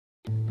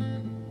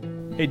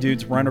Hey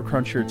dudes,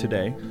 Rhinocrunch here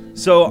today.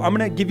 So I'm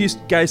going to give you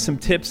guys some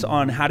tips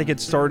on how to get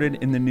started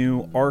in the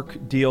new Ark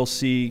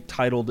DLC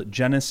titled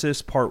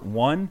Genesis Part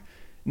 1.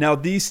 Now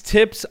these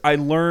tips I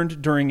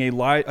learned during a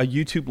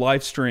YouTube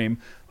live stream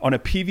on a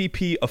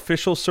PvP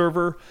official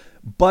server,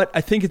 but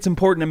I think it's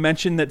important to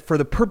mention that for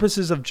the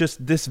purposes of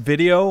just this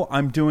video,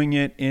 I'm doing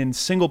it in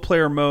single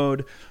player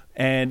mode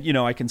and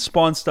I can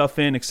spawn stuff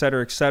in,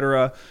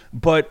 etc.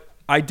 But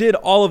I did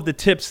all of the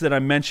tips that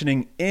I'm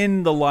mentioning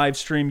in the live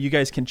stream. You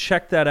guys can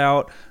check that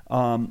out.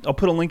 I'll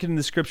put a link in the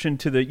description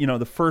to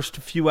the first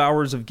few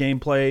hours of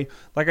gameplay.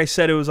 Like I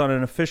said, it was on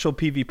an official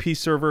PvP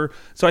server.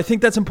 So I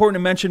think that's important to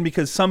mention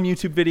because some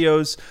YouTube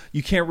videos,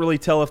 you can't really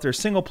tell if they're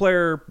single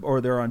player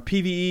or they're on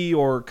PvE,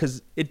 or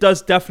because it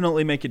does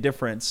definitely make a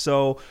difference.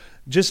 So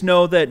just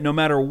know that no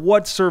matter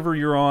what server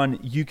you're on,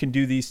 you can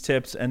do these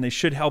tips and they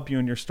should help you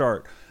in your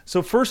start.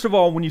 So first of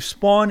all, when you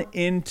spawn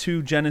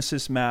into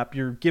Genesis map,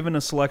 you're given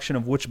a selection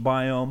of which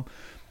biome,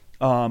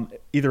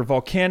 either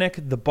volcanic,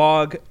 the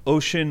bog,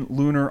 ocean,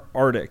 lunar,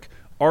 Arctic.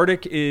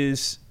 Arctic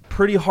is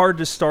pretty hard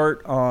to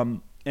start,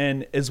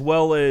 and as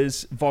well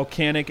as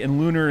volcanic, and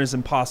lunar is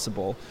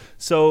impossible.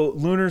 So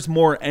lunar's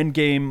more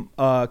endgame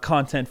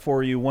content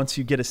for you once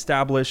you get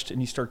established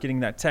and you start getting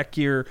that tech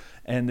gear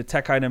and the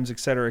tech items,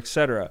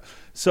 etc.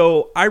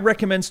 So I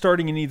recommend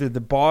starting in either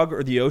the bog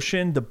or the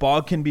ocean. The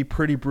bog can be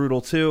pretty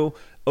brutal too.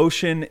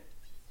 Ocean,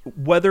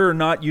 whether or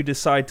not you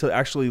decide to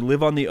actually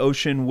live on the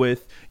ocean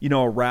with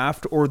a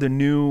raft or the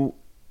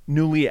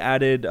newly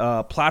added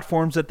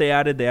platforms that they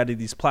added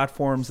these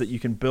platforms that you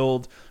can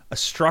build a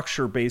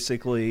structure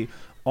basically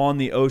on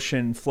the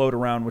ocean, float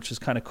around, which is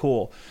kind of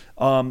cool.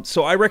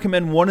 So I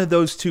recommend one of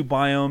those two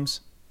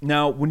biomes.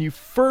 Now, when you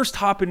first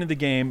hop into the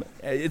game,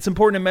 it's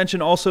important to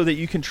mention also that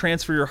you can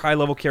transfer your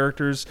high-level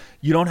characters.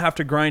 You don't have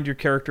to grind your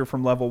character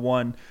from level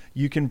 1.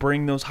 You can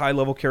bring those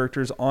high-level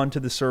characters onto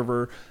the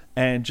server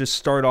and just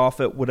start off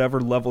at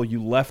whatever level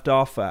you left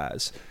off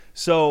as.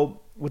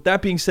 So with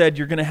that being said,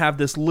 you're going to have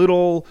this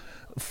little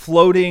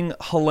floating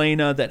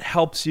Helena that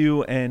helps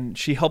you, and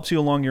she helps you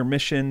along your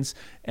missions,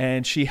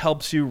 and she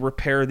helps you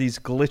repair these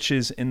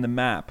glitches in the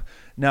map.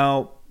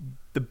 Now,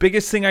 the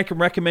biggest thing I can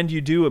recommend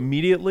you do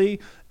immediately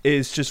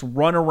is just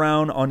run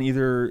around on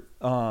either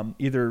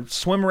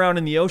swim around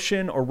in the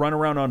ocean or run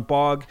around on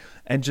bog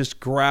and just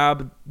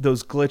grab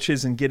those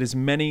glitches and get as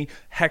many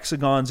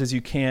hexagons as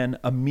you can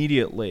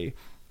immediately.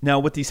 Now,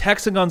 what these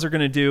hexagons are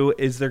going to do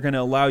is they're going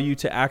to allow you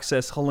to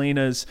access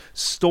Helena's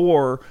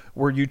store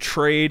where you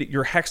trade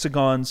your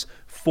hexagons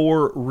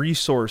for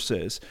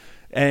resources.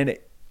 And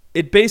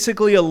it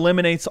basically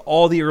eliminates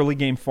all the early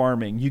game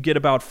farming. You get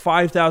about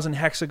 5,000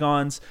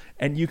 hexagons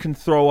and you can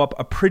throw up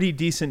a pretty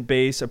decent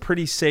base, a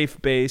pretty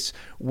safe base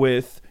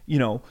with,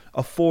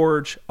 a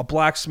forge, a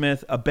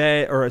blacksmith, a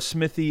bed, or a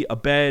smithy, a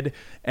bed,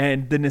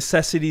 and the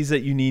necessities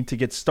that you need to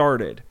get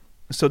started.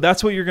 So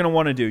that's what you're going to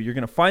want to do. You're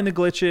going to find the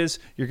glitches,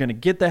 you're going to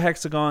get the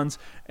hexagons,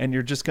 and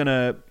you're just going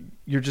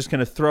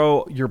to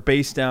throw your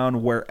base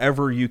down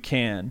wherever you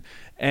can.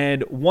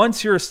 And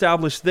once you're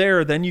established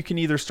there, then you can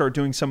either start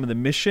doing some of the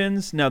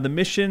missions. Now, the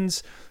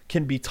missions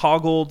can be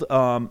toggled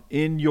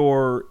in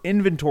your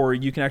inventory.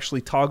 You can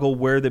actually toggle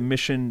where the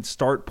mission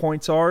start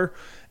points are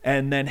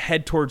and then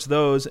head towards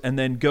those and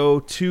then go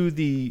to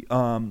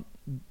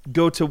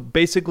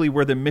basically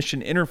where the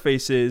mission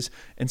interface is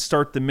and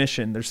start the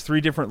mission. There's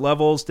 3 different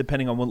levels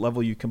depending on what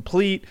level you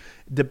complete.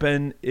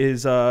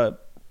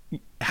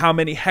 How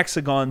many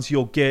hexagons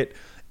you'll get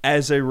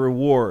as a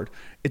reward.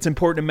 It's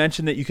important to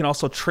mention that you can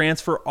also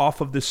transfer off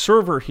of the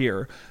server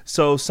here.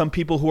 So some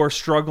people who are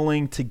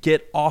struggling to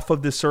get off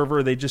of the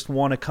server, they just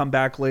want to come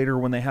back later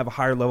when they have a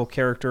higher level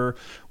character.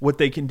 What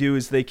they can do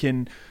is they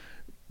can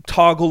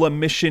toggle a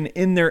mission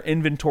in their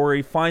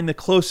inventory, find the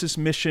closest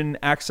mission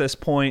access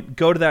point,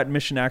 go to that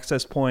mission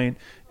access point,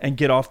 and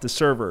get off the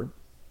server.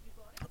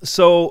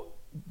 So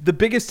the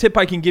biggest tip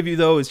I can give you,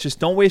 though, is just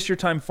don't waste your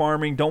time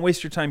farming. Don't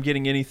waste your time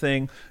getting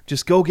anything.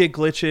 Just go get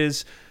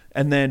glitches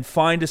and then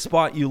find a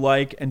spot you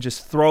like and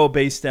just throw a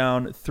base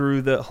down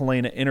through the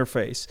Helena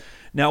interface.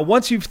 Now,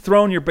 once you've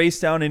thrown your base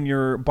down in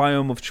your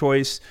biome of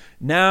choice,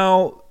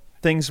 now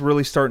things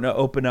really starting to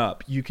open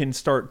up. You can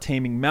start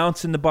taming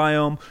mounts in the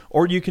biome,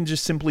 or you can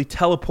just simply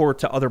teleport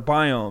to other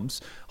biomes.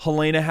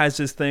 Helena has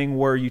this thing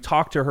where you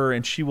talk to her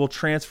and she will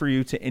transfer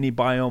you to any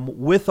biome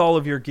with all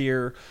of your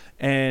gear.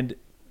 And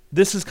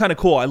this is kind of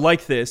cool. I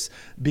like this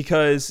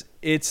because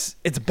it's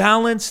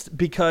balanced,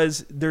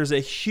 because there's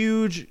this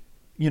huge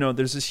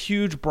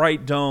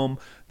bright dome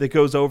that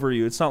goes over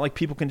you. It's not like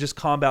people can just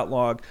combat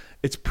log.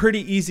 It's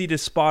pretty easy to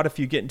spot if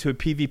you get into a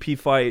PvP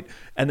fight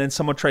and then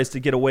someone tries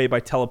to get away by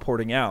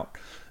teleporting out.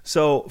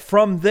 So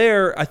from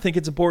there, I think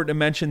it's important to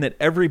mention that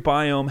every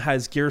biome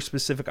has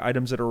gear-specific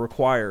items that are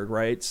required,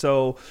 right?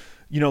 So,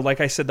 like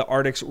I said, the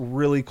Arctic's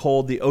really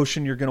cold. The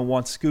ocean, you're going to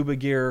want scuba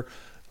gear.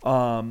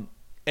 And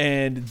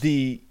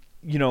the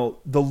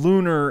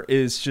lunar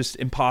is just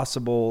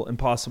impossible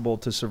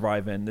to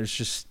survive in. There's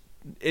just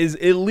is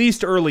at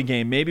least early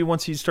game. Maybe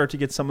once you start to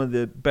get some of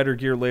the better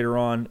gear later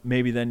on,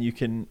 maybe then you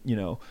can,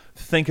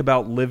 think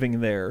about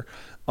living there.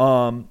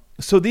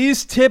 So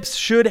these tips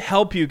should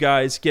help you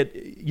guys get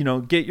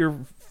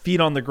your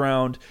feet on the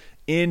ground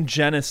in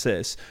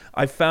Genesis.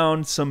 I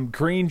found some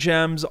green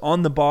gems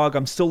on the bog.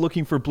 I'm still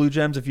looking for blue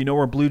gems. If you know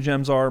where blue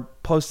gems are,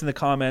 post in the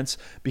comments,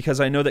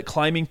 because I know that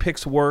climbing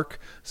picks work.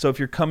 So if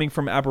you're coming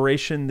from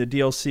Aberration, the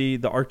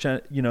DLC, the Ark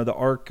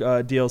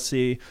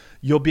DLC,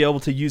 you'll be able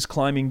to use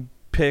climbing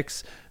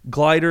picks.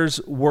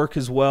 Gliders work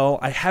as well.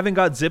 I haven't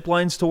got zip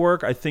lines to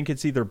work. I think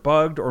it's either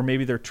bugged or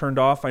maybe they're turned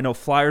off. I know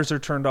flyers are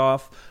turned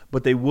off,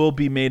 but they will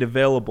be made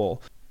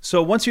available.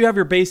 So once you have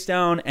your base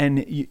down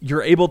and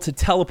you're able to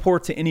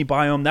teleport to any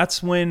biome,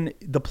 that's when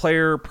the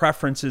player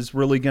preference is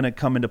really going to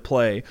come into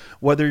play.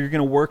 Whether you're going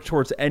to work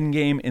towards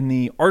endgame in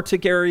the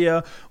Arctic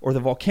area or the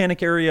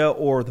volcanic area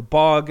or the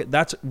bog,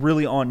 that's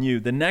really on you.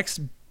 The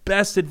next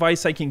best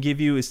advice I can give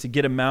you is to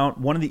get a mount.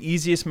 One of the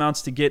easiest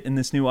mounts to get in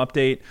this new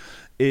update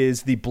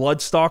is the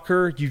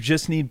Bloodstalker. You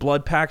just need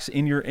blood packs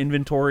in your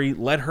inventory.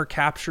 Let her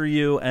capture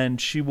you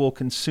and she will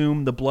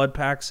consume the blood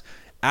packs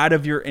out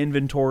of your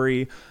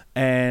inventory,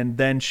 and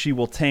then she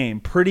will tame.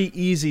 Pretty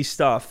easy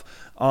stuff.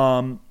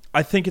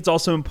 I think it's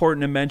also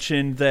important to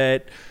mention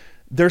that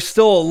there's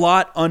still a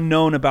lot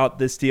unknown about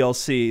this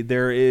DLC.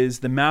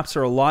 The maps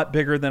are a lot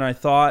bigger than I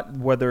thought,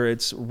 whether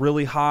it's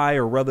really high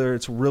or whether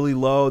it's really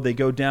low. They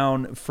go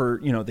down for,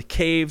 the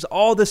caves.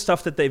 All this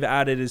stuff that they've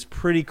added is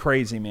pretty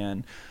crazy,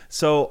 man.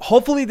 So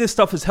hopefully this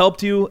stuff has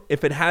helped you.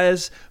 If it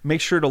has,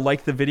 make sure to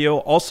like the video.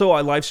 Also,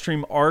 I live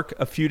stream Ark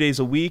a few days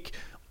a week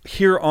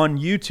here on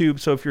YouTube.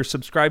 So if you're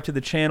subscribed to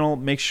the channel,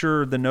 make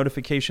sure the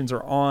notifications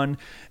are on.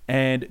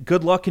 And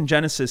good luck in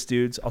Genesis,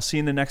 dudes. I'll see you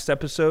in the next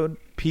episode.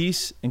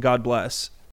 Peace and God bless.